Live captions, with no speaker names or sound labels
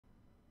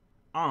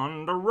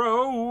On the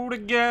road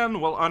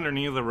again. Well,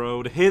 underneath the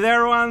road. Hey there,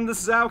 everyone.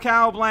 This is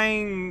Cow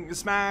playing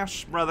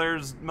Smash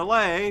Brothers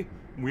Melee.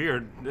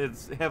 Weird.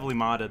 It's heavily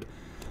modded.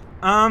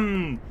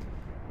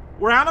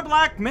 We're out of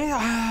Black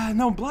Mesa.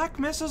 No, Black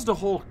Mesa's the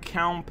whole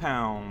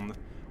compound.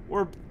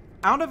 We're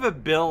out of a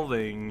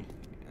building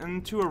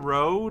into a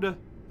road.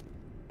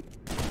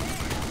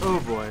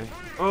 Oh boy.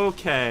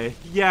 Okay.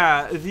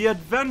 Yeah, the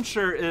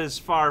adventure is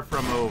far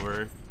from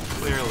over.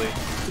 Clearly.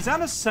 Is that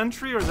a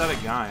sentry or is that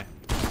a guy?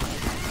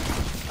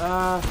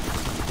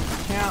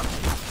 Can't.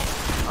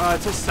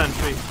 It's a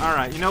sentry.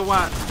 Alright, you know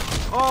what?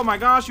 Oh my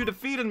gosh, you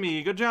defeated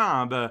me. Good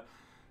job.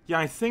 Yeah,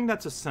 I think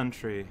that's a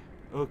sentry.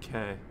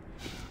 Okay.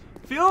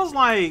 Feels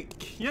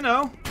like, you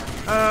know,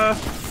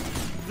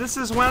 this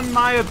is when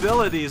my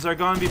abilities are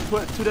going to be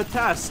put to the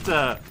test.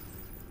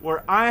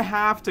 Where I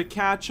have to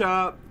catch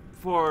up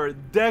for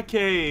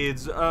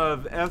decades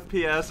of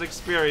FPS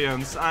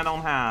experience I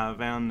don't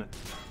have. And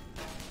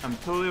I'm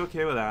totally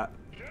okay with that.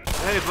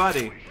 Hey,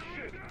 buddy.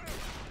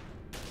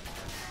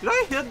 Did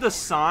I hit the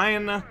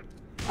sign? I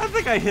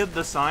think I hit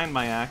the sign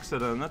by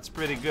accident. That's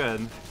pretty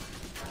good.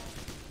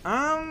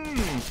 Oh,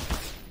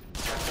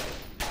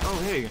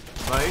 hey,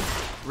 buddy.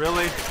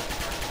 Really?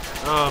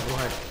 Oh,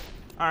 boy.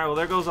 Alright, well,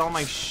 there goes all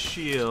my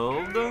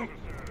shield.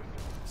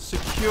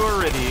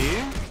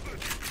 Security.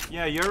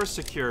 Yeah, you're a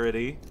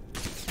security.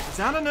 Is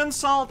that an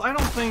insult? I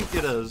don't think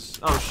it is.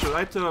 Oh, shoot.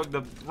 I took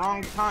the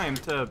wrong time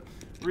to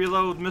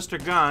reload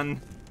Mr. Gun.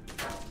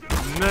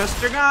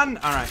 Mr. Gun!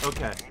 Alright,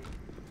 okay.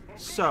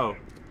 So,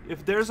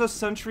 if there's a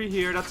sentry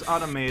here that's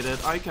automated,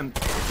 I can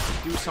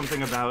do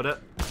something about it.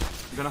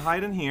 I'm gonna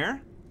hide in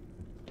here.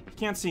 You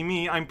can't see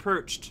me, I'm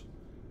perched.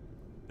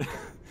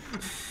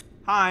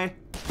 Hi.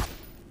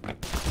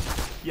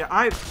 Yeah,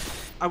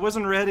 I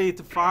wasn't ready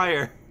to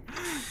fire.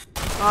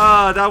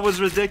 Ah, that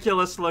was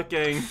ridiculous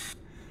looking.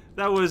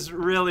 That was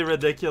really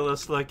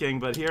ridiculous looking,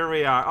 but here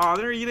we are. Oh,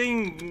 they're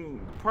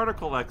eating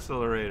particle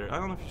accelerator. I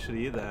don't know if you should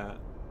eat that.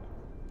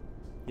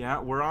 Yeah,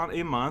 we're on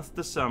a month,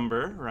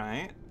 December,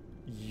 right?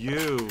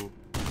 You.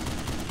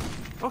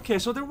 Okay,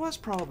 so there was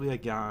probably a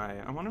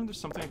guy. I wonder if there's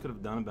something I could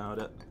have done about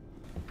it.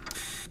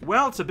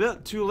 Well, it's a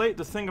bit too late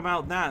to think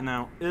about that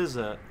now, is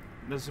it?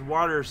 There's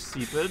water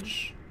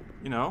seepage.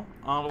 You know,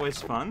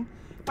 always fun.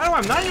 By the way,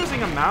 I'm not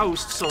using a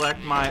mouse to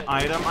select my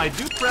item. I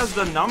do press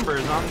the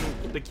numbers on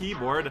the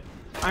keyboard.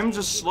 I'm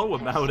just slow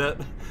about it.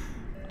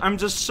 I'm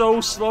just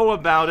so slow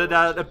about it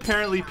that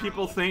apparently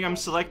people think I'm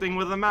selecting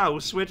with a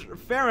mouse, which,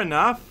 fair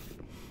enough.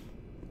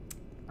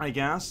 I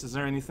guess. Is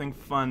there anything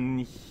fun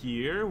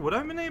here? Would I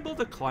have been able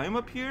to climb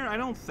up here? I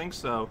don't think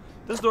so.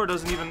 This door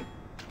doesn't even...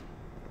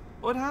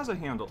 Oh, it has a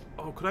handle.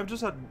 Oh, could I have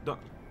just had...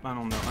 I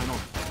don't know. I don't...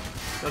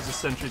 That's the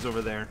sentries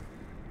over there.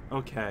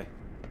 Okay.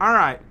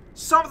 Alright.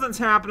 Something's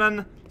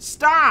happening.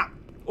 Stop!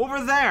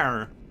 Over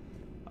there!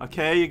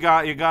 Okay, you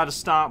got to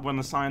stop when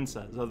the sign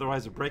says.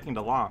 Otherwise, you're breaking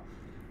the law.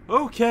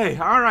 Okay,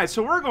 alright.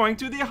 So we're going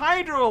to the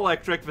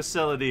hydroelectric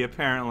facility,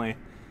 apparently.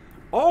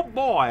 Oh,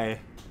 boy.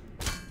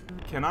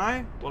 Can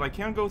I? Well, I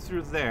can't go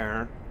through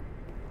there.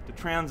 The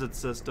transit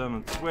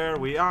system, it's where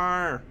we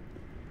are.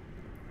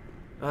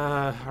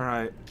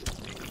 Alright.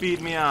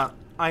 Feed me up.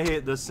 I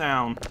hate this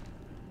sound.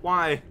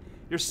 Why?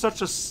 You're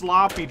such a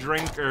sloppy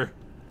drinker,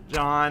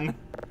 John.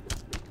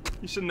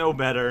 You should know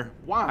better.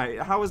 Why?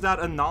 How is that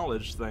a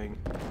knowledge thing?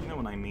 You know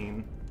what I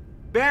mean.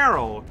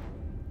 Barrel!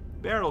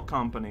 Barrel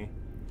company.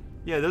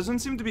 Yeah, there doesn't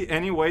seem to be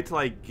any way to,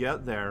 like,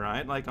 get there,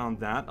 right? Like, on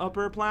that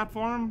upper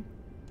platform?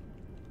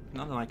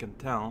 Not that I can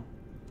tell.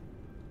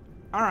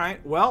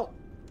 Alright, well,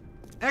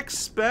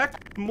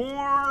 expect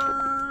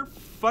more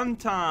fun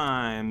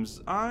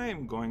times.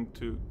 I'm going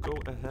to go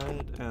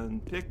ahead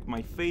and pick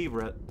my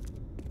favorite.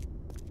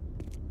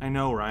 I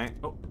know, right?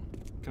 Oh,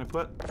 can I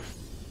put...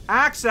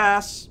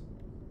 Access!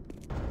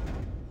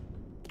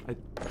 I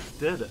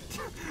did it.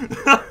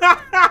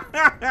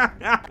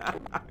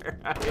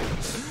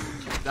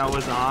 That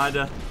was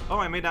odd. Oh,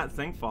 I made that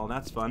thing fall.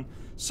 That's fun.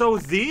 So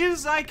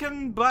these I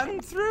can button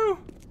through?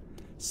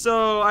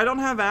 So, I don't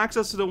have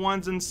access to the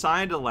ones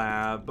inside the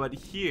lab, but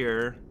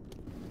here,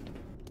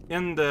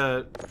 in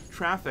the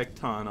traffic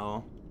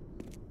tunnel,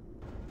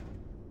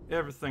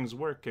 everything's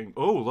working.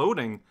 Oh,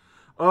 loading.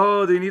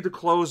 Oh, do you need to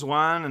close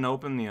one and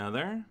open the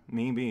other?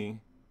 Maybe.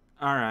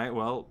 Alright,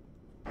 well,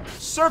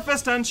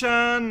 surface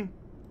tension!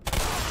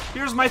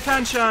 Here's my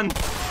tension!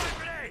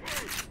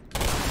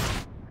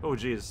 Oh,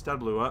 jeez, that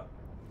blew up.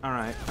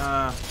 Alright,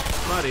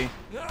 buddy,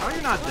 how are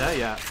you not dead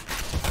yet?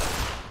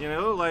 You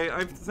know, like,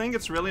 I think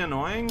it's really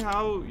annoying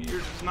how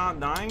you're just not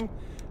dying.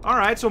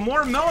 Alright, so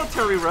more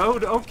military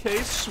road.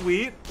 Okay,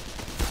 sweet.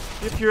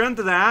 If you're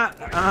into that.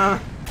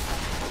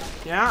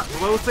 Yeah,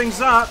 blow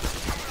things up.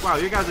 Wow,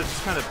 you guys are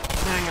just kind of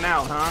hanging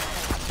out, huh?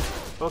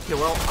 Okay,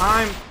 well,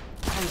 how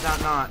did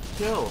that not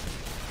kill?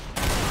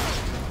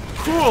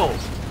 Cool.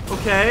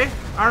 Okay,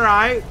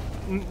 alright.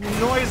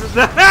 Noises.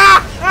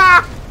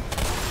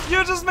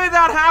 You just made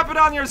that happen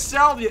on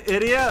yourself, you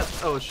idiot!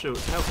 Oh, shoot.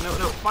 No, no,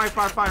 no. Fire.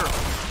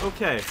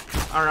 Okay.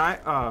 Alright.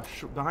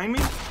 Shoot. Behind me?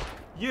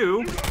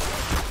 You.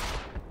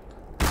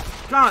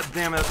 God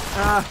damn it.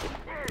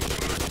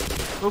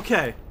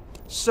 Okay,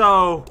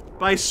 so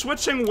by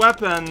switching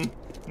weapon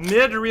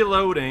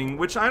mid-reloading,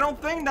 which I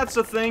don't think that's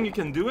a thing you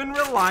can do in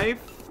real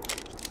life,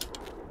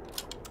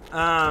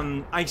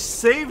 I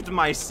saved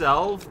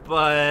myself,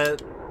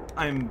 but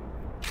I'm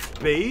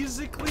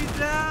basically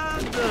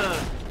dead.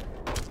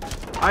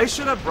 I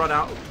should have brought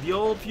out the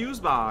old fuse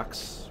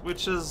box,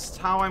 which is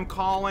how I'm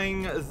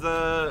calling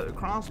the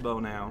crossbow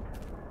now.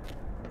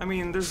 I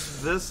mean,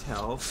 there's this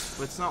health,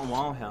 but it's not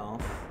wall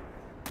health.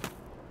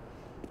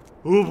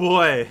 Oh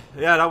boy,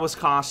 yeah, that was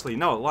costly.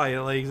 No, like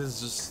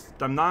it's just,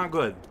 I'm not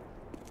good.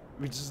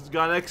 We just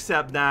gotta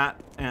accept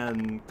that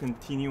and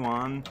continue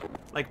on.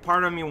 Like,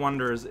 part of me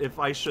wonders if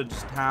I should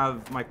just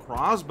have my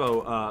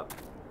crossbow up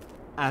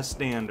as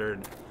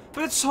standard.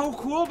 But it's so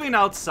cool being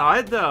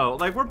outside, though.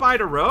 Like, we're by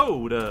the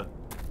road.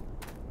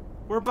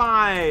 We're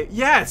by...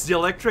 Yeah, it's the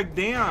electric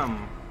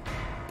dam.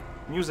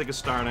 Music is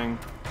starting.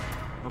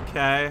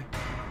 Okay.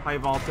 High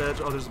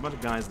voltage. Oh, there's a bunch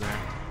of guys there.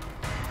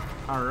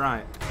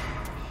 Alright.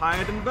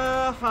 Hiding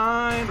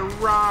behind a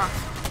rock.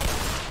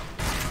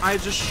 I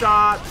just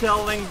shot,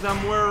 telling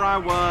them where I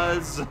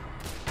was.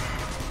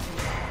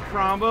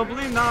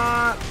 Probably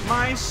not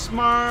my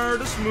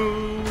smartest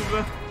move.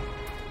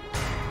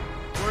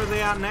 Where are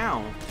they at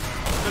now?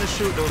 I'm gonna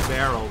shoot those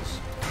barrels.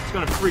 It's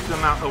gonna freak them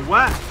out. Oh,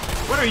 what?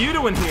 What are you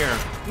doing here?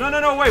 No, no,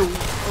 no, wait.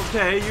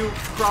 Okay, you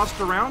crossed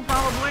around,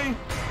 probably?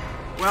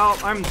 Well,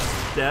 I'm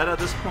dead at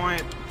this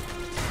point.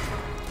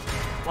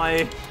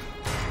 Like,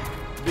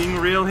 being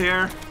real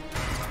here.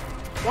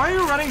 Why are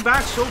you running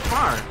back so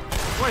far?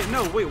 Wait,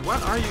 no, wait,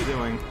 what are you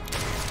doing?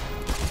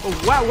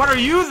 Oh, what are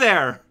you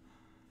there?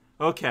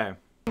 Okay.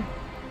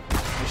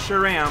 I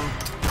sure am.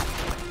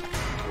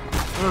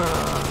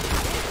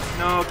 Ugh.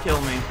 No,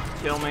 kill me.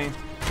 Kill me.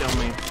 Kill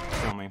me.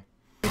 Kill me.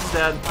 I'm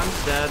dead.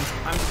 I'm dead.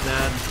 I'm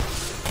dead.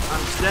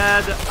 I'm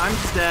dead. I'm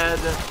dead.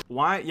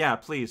 Why? Yeah,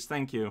 please.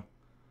 Thank you.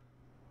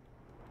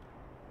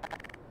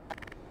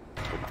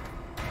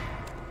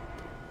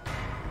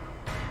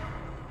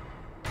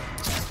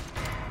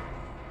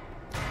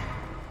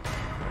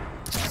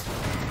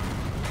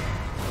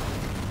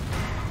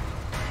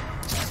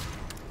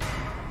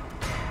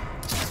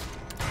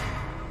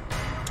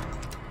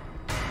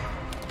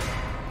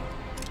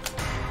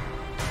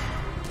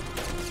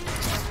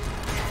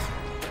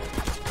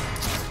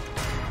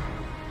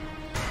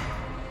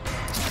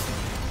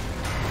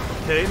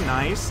 Okay,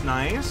 nice,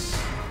 nice.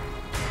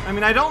 I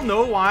mean, I don't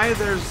know why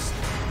there's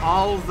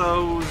all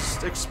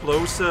those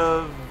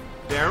explosive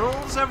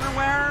barrels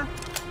everywhere.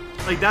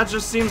 Like, that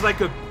just seems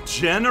like a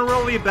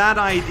generally bad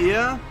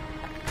idea.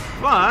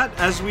 But,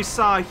 as we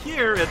saw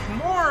here, it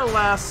more or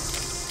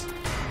less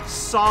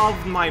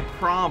solved my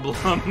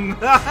problem.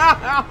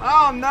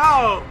 Oh,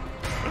 no!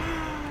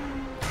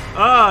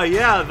 Oh,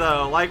 yeah,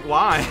 though. Like,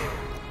 why?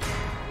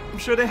 I'm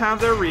sure they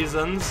have their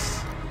reasons.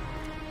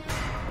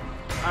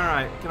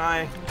 Alright, can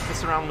I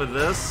mess around with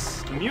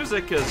this? The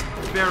music is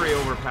very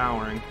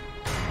overpowering.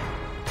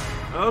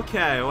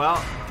 Okay,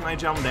 well, can I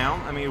jump down?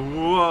 I mean,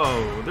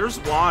 whoa, there's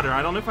water.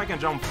 I don't know if I can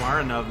jump far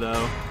enough,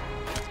 though.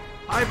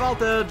 High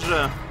voltage!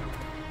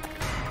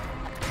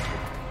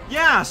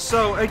 Yeah,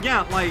 so,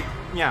 again, like,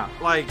 yeah,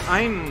 like,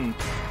 I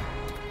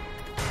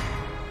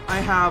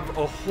have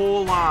a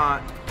whole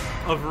lot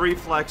of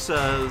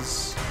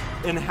reflexes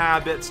and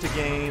habits to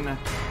gain.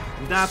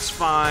 That's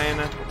fine,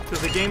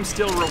 because the game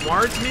still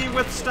rewards me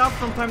with stuff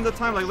from time to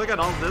time. Like, look at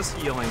all this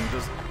healing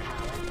just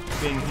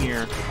being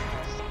here.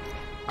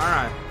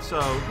 Alright, so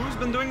who's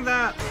been doing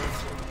that?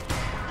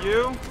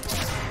 You?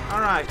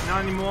 Alright,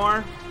 not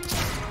anymore.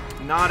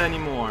 Not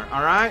anymore.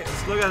 Alright,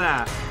 let's look at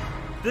that.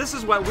 This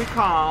is what we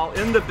call,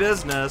 in the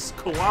business,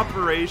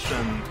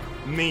 cooperation,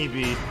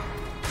 maybe.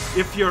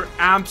 If you're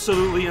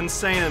absolutely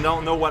insane and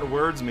don't know what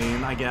words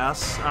mean, I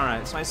guess.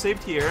 Alright, so I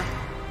saved here.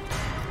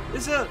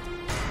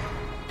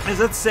 Is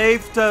it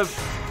safe to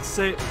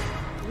say...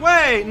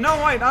 Wait,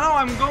 no, wait, no,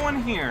 I'm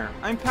going here.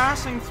 I'm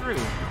passing through.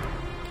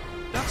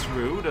 That's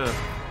rude.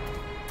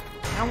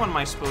 Now what am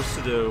I supposed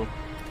to do?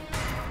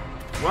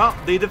 Well,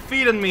 they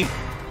defeated me.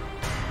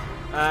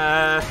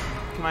 Can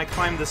I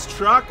climb this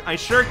truck? I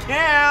sure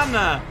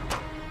can!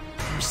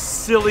 You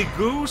silly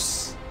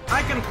goose.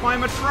 I can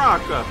climb a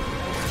truck.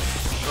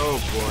 Oh,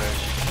 boy.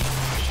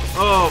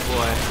 Oh,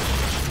 boy.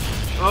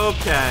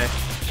 Okay.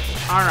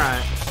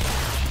 Alright.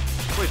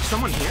 Wait,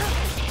 someone here?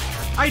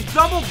 I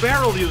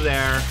double-barreled you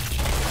there.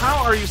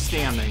 How are you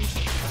standing?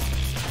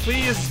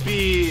 Please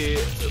be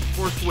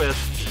forthwith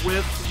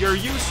with your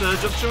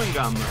usage of chewing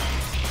gum.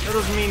 That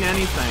doesn't mean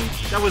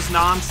anything. That was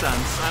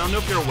nonsense. I don't know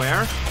if you're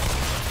aware.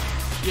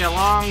 Yeah,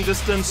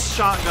 long-distance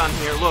shotgun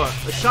here. Look,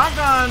 a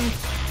shotgun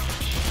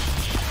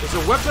is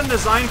a weapon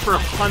designed for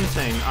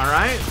hunting,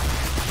 alright?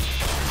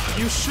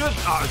 You should...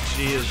 Oh,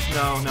 jeez.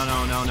 No.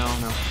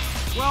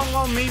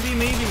 Well, maybe.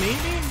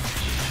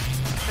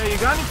 Hey, you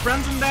got any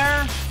friends in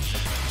there?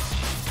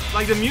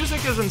 Like, the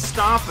music isn't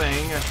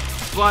stopping,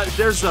 but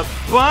there's a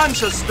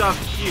bunch of stuff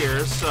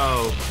here,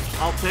 so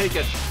I'll take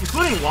it.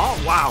 Including wall.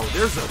 Wow,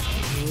 there's a...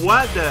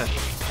 What the...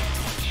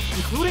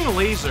 Including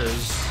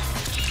lasers.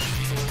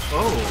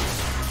 Oh.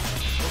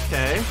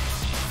 Okay.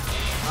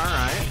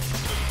 Alright.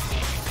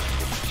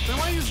 Do I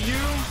want to use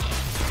you?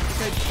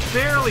 I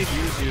barely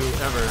use you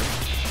ever.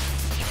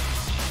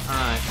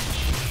 Alright.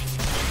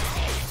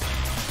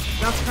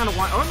 That's kind of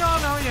why. Oh,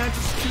 no, yeah,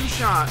 just 2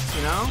 shots,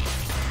 you know?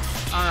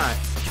 Alright.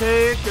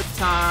 Take your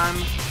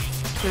time.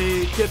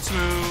 Take it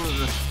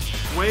smooth.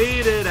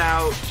 Wait it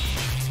out.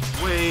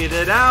 Wait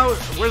it out.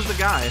 Where's the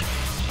guy?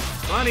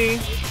 Buddy.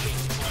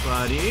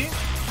 Buddy.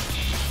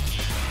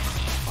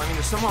 I mean,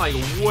 there's someone like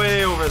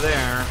way over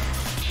there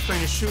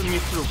trying to shoot me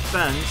through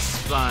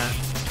fence, but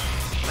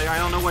like I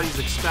don't know what he's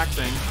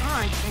expecting.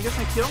 Alright, I guess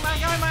I killed that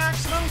guy by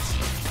accident?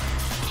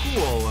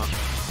 Cool.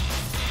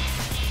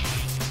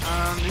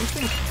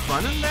 Anything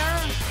fun in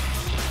there?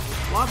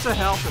 Lots of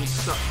health and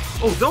stuff.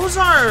 Oh, those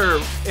are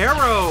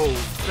arrow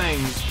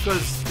things,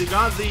 because they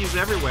got these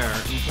everywhere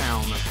in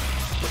town.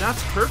 But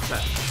that's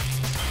perfect.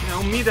 You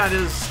know, me that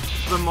is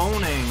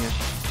bemoaning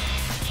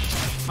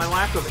my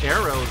lack of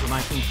arrows that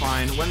I can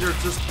find when they're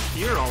just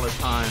here all the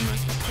time.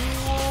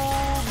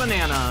 Cool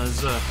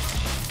bananas.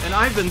 And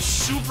I've been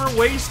super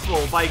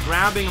wasteful by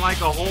grabbing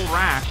like a whole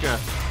rack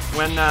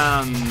when,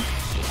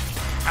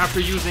 after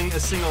using a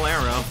single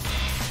arrow.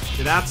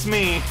 That's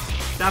me.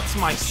 That's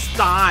my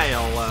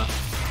style.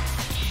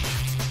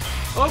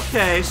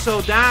 Okay,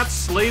 so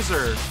that's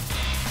laser.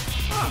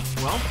 Huh,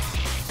 well,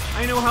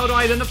 I know how to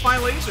identify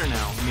laser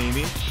now,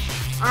 maybe.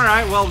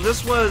 Alright, well,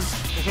 this was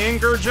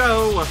Hanger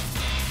Joe,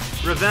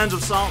 Revenge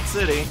of Salt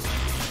City.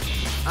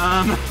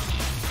 The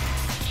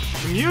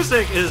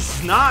music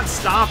is not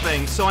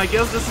stopping, so I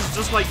guess this is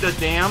just like the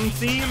Damned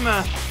theme.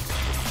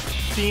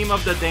 Theme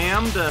of the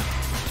Damned.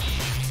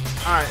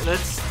 Alright,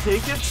 let's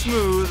take it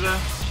smooth.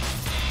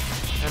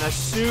 And as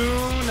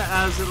soon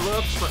as it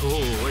looks like...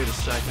 Oh, wait a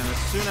second. As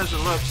soon as it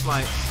looks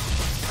like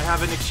I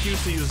have an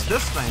excuse to use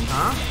this thing,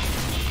 huh?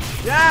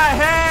 Yeah,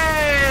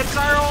 hey! It's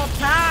our old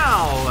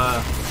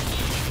pal!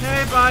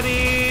 Hey,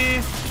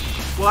 buddy!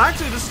 Well,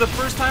 actually, this is the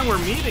first time we're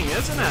meeting,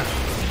 isn't it?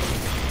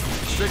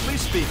 Strictly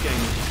speaking.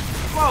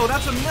 Whoa,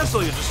 that's a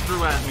missile you just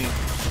threw at me.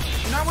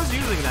 And I was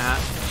using that.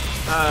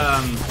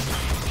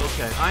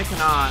 Okay, I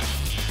cannot.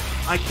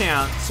 I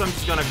can't, so I'm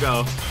just gonna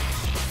go.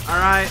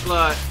 Alright,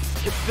 look.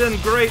 It's been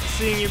great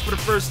seeing you for the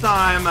first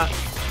time.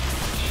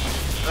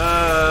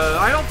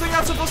 I don't think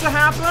that's supposed to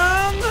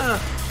happen,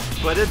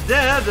 but it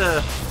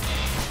did.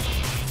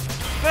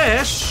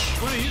 Fish?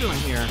 What are you doing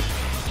here?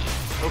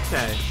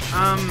 Okay,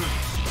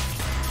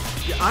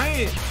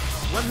 yeah,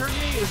 what hurt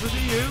me? Is it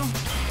you?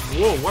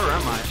 Whoa, where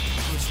am I?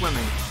 I'm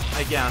swimming,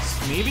 I guess.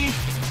 Maybe?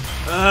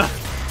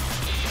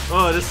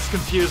 Oh, this is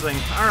confusing.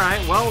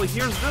 Alright, well,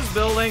 here's this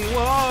building.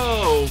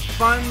 Whoa,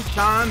 fun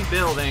time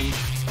building.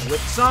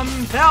 With some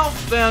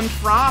health and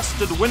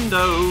frosted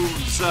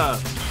windows.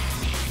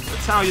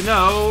 That's how you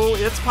know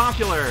it's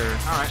popular.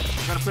 Alright,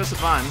 I'm gonna press a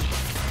button.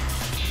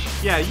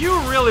 Yeah, you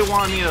really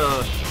want me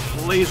to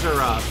laser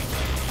up.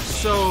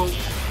 So,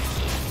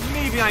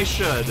 maybe I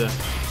should.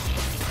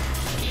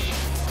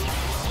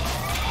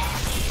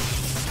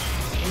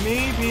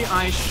 Maybe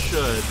I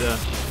should.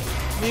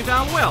 Maybe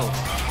I will.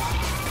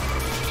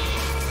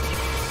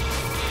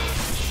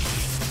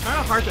 Kind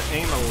of hard to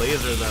aim a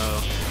laser,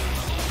 though.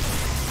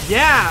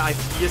 Yeah,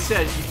 you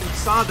said you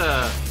saw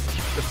the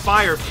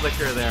fire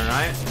flicker there,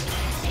 right?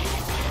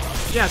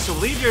 Yeah, so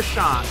leave your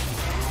shot.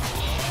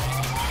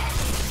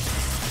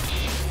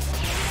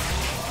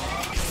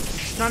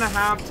 Just kind of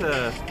have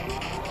to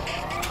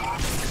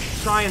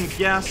try and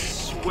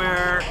guess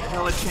where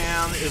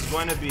Helichan is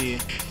going to be.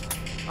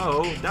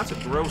 Oh, that's a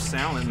gross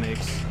sound it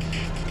makes.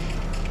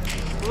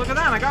 Well, look at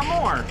that, I got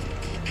more.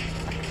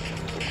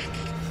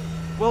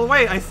 Well,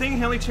 wait, I think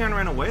Helichan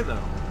ran away,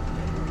 though.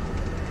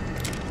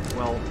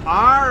 Well,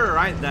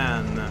 alright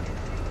then.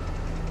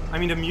 I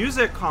mean, the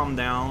music calmed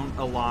down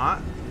a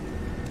lot.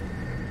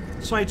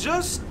 So I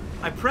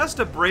pressed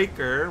a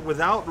breaker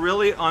without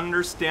really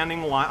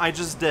understanding why. I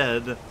just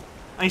did.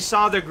 I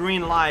saw the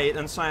green light,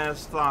 and so I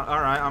just thought,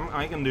 alright,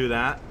 I can do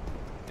that.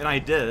 And I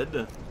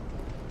did.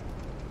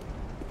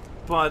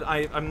 But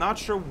I'm not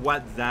sure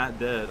what that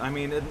did. I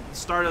mean, it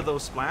started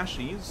those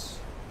splashies.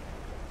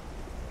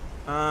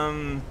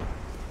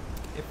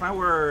 If I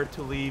were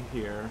to leave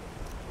here,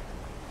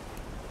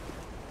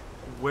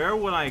 where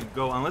would I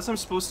go? Unless I'm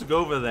supposed to go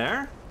over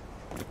there?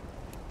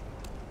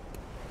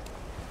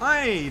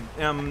 I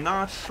am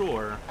not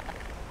sure.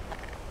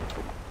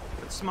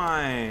 It's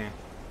my...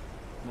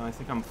 No, I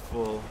think I'm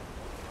full.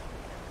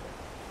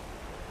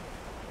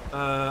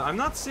 I'm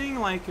not seeing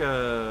like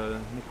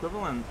an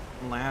equivalent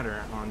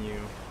ladder on you.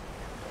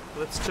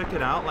 Let's check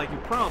it out. Like, you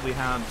probably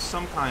have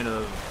some kind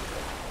of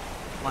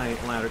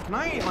like ladder. Can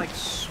I like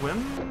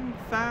swim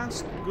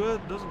fast?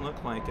 Good. Doesn't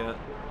look like it.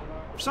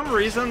 For some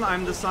reason,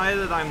 I'm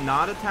decided I'm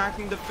not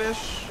attacking the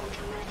fish.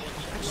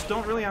 I just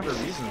don't really have a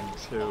reason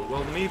to.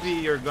 Well, maybe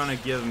you're gonna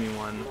give me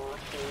one.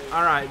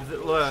 Alright,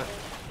 look.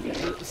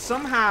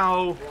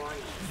 Somehow,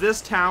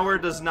 this tower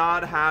does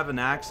not have an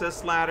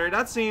access ladder.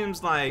 That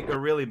seems like a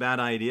really bad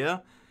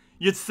idea.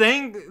 You'd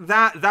think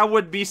that that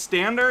would be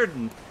standard?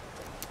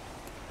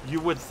 You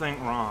would think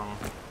wrong.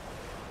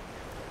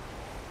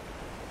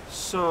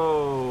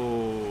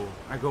 So,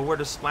 I go where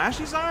the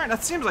splashies are?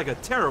 That seems like a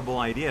terrible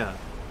idea.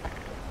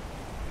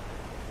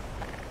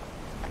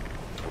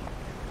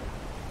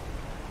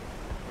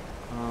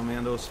 Oh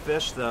man, those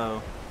fish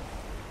though.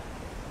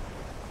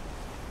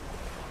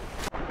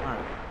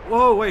 Alright.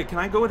 Whoa, wait, can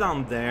I go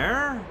down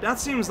there? That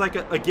seems like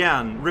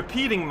again,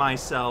 repeating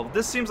myself,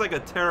 this seems like a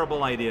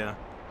terrible idea.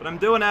 But I'm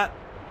doing it.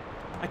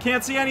 I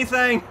can't see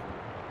anything.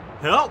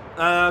 Help!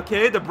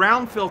 Okay, the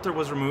brown filter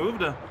was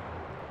removed.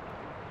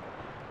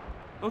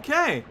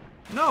 Okay.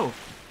 No.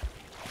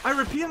 I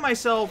repeat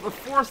myself a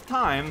 4th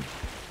time.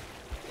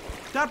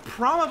 That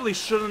probably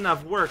shouldn't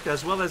have worked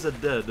as well as it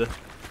did.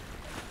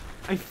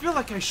 I feel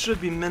like I should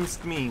be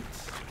minced meat,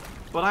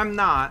 but I'm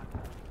not.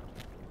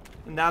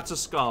 And that's a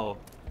skull.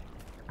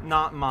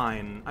 Not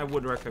mine. I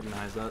would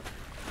recognize that,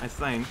 I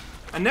think.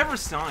 I never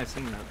saw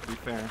anything that, to be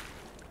fair.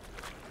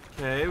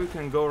 Okay, we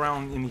can go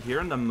around in here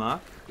in the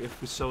muck, if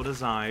we so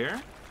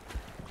desire.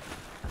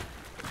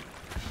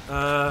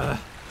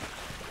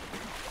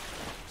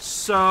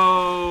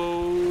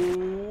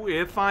 So,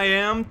 if I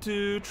am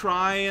to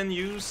try and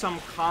use some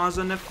cause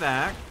and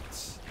effect,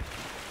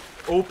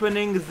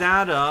 opening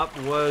that up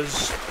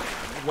was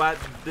what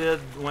did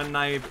when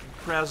I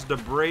pressed the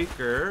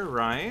breaker,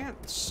 right?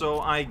 So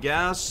I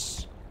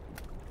guess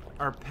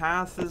our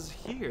path is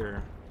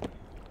here.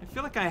 I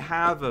feel like I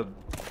have a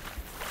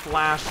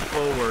flash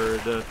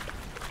forward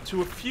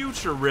to a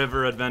future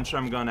river adventure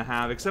I'm gonna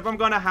have, except I'm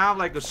gonna have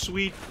like a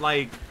sweet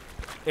like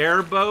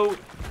airboat.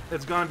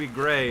 It's gonna be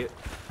great.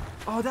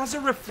 Oh, that's a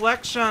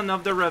reflection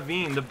of the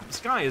ravine. The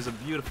sky is a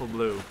beautiful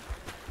blue.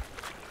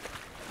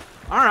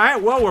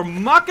 Alright, well, we're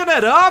mucking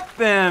it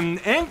up in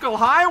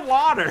ankle-high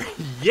water.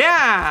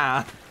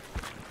 Yeah!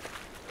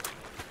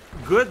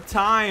 Good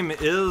time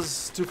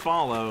is to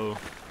follow.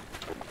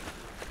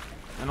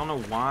 I don't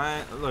know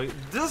why. Like,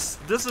 this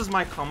is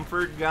my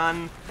comfort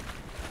gun.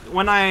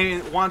 When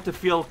I want to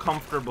feel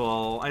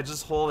comfortable, I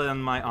just hold it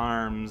in my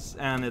arms,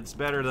 and it's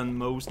better than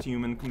most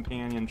human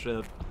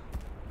companionship.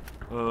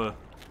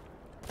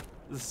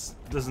 This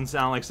doesn't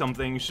sound like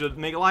something you should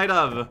make light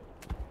of.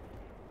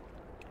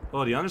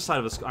 Oh, the underside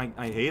of a skull.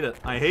 I hate it.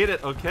 I hate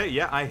it. Okay,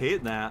 yeah, I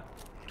hate that.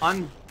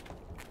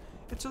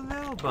 It's a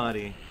little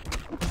buddy.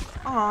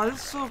 Oh, this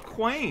is so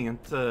quaint.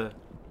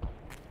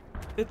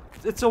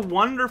 It's a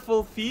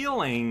wonderful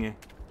feeling.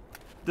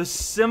 The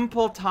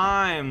simple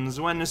times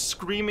when a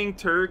screaming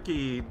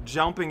turkey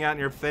jumping at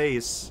your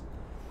face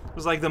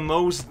was like the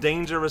most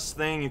dangerous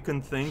thing you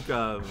can think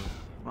of.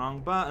 Wrong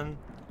button.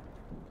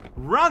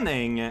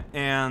 Running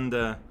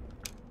and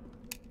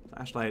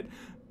flashlight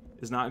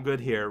is not good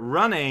here.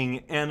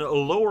 Running and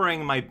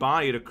lowering my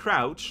body to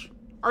crouch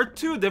are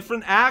 2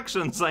 different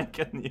actions I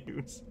can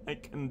use. I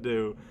can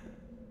do.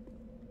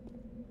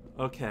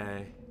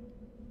 Okay.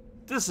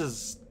 This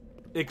is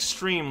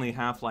extremely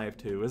Half-Life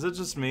 2. Is it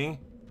just me?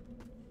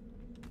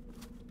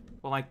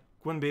 Well, I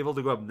wouldn't be able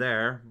to go up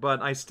there,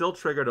 but I still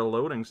triggered a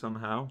loading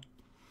somehow.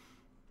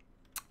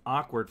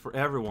 Awkward for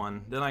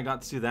everyone. Then I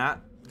got to see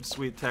that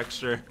sweet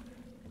texture.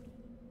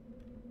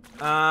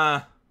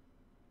 Oh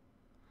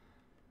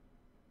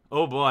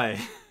boy.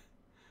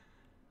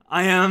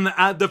 I am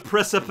at the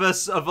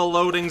precipice of a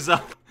loading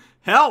zone.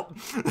 Help!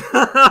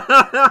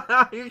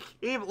 You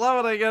keep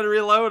loading and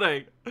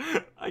reloading.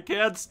 I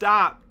can't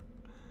stop.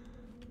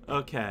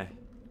 Okay.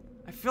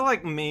 I feel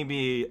like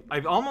maybe...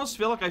 I almost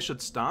feel like I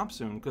should stop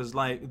soon, because,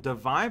 like, the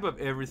vibe of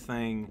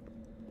everything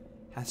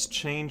has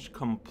changed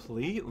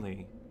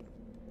completely.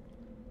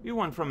 We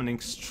went from an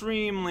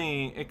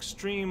extremely,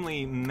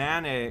 extremely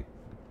manic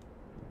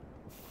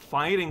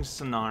fighting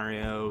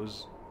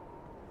scenarios.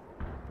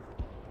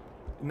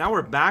 Now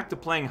we're back to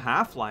playing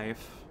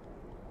Half-Life.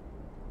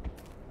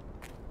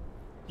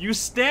 You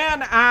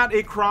stand at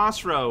a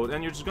crossroad,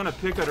 and you're just gonna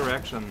pick a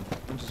direction.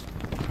 And just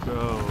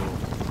go.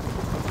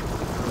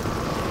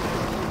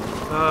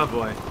 Oh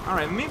boy.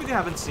 Alright, maybe they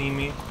haven't seen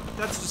me.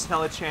 That's just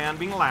Hella-chan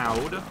being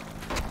loud.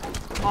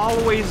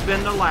 Always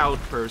been a loud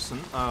person.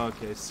 Oh,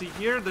 okay, see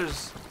here,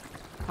 there's...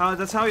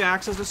 that's how you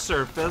access the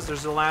surface.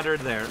 There's a ladder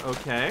there.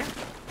 Okay.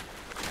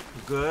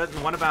 Good.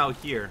 And what about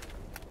here?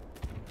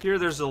 Here,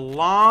 there's a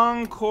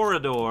long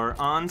corridor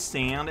on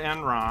sand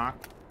and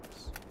rocks.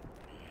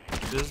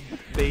 There's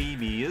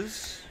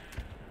babies.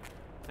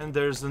 And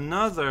there's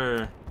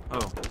another...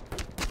 Oh.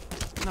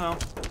 No.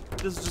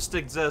 This just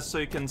exists so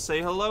you can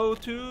say hello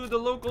to the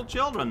local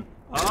children.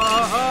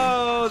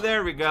 Oh,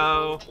 there we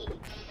go.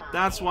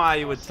 That's why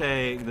you would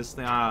take this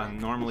thing.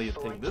 Normally you'd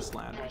take this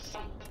ladder.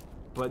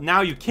 But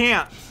now you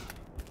can't.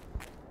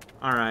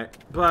 Alright.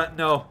 But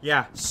no,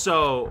 yeah.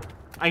 So,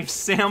 I've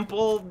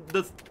sampled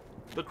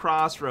the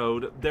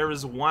crossroad. There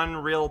is one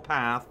real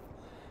path.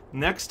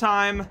 Next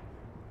time,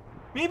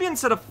 maybe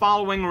instead of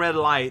following red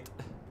light,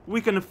 we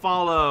can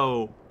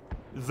follow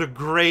the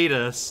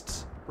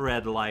greatest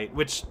red light,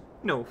 which,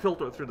 you know,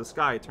 filter through the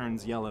sky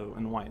turns yellow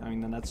and white. I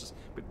mean, then that's just,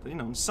 but, you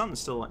know, sun is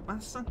still like,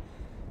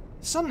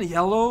 sun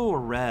yellow or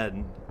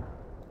red?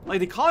 Like,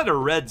 they call it a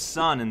red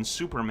sun in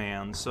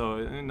Superman, so,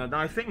 you know,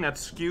 I think that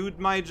skewed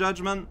my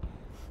judgment.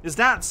 Is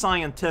that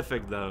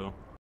scientific, though?